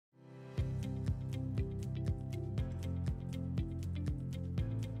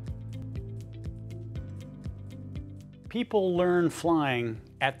People learn flying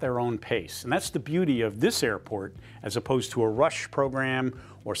at their own pace. And that's the beauty of this airport as opposed to a rush program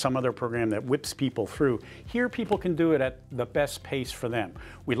or some other program that whips people through. Here people can do it at the best pace for them.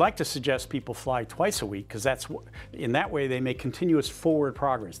 We like to suggest people fly twice a week because in that way they make continuous forward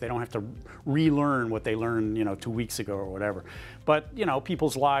progress. They don't have to relearn what they learned 2 weeks ago or whatever. But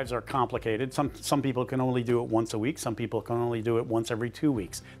people's lives are complicated. Some people can only do it once a week. Some people can only do it once every 2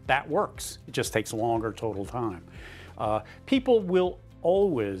 weeks. That works. It just takes longer total time. People will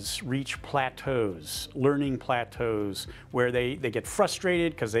always reach plateaus, learning plateaus, where they get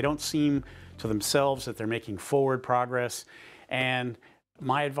frustrated because they don't seem to themselves that they're making forward progress. And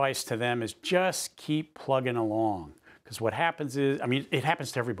my advice to them is just keep plugging along. Because what happens is, it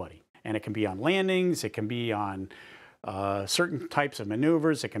happens to everybody. And it can be on landings, it can be on certain types of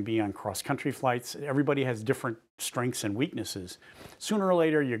maneuvers, it can be on cross-country flights. Everybody has different strengths and weaknesses. Sooner or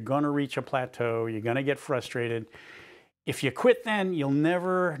later, you're going to reach a plateau, you're going to get frustrated. If you quit then, you'll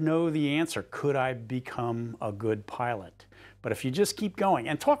never know the answer. Could I become a good pilot? But if you just keep going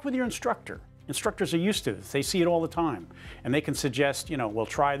and talk with your instructor. Instructors are used to this. They see it all the time. And they can suggest, well,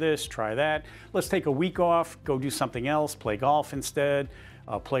 try this, try that. Let's take a week off, go do something else, play golf instead,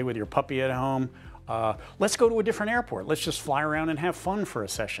 play with your puppy at home. Let's go to a different airport. Let's just fly around and have fun for a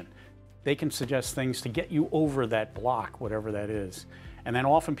session. They can suggest things to get you over that block, whatever that is. And then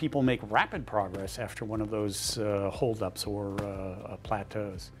often people make rapid progress after one of those holdups or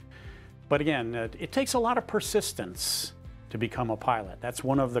plateaus. But again, it takes a lot of persistence to become a pilot. That's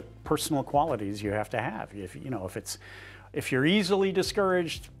one of the personal qualities you have to have. If you're easily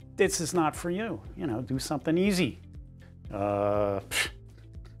discouraged, this is not for you. Do something easy. There's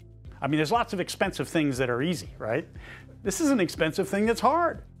lots of expensive things that are easy, right? This is an expensive thing that's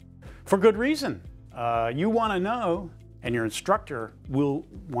hard, for good reason. You want to know, and your instructor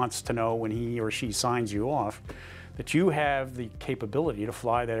wants to know when he or she signs you off, that you have the capability to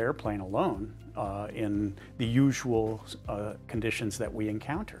fly that airplane alone in the usual conditions that we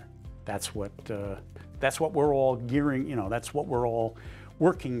encounter. That's what we're all gearing. That's what we're all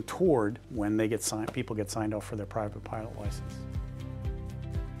working toward when people get signed off for their private pilot license.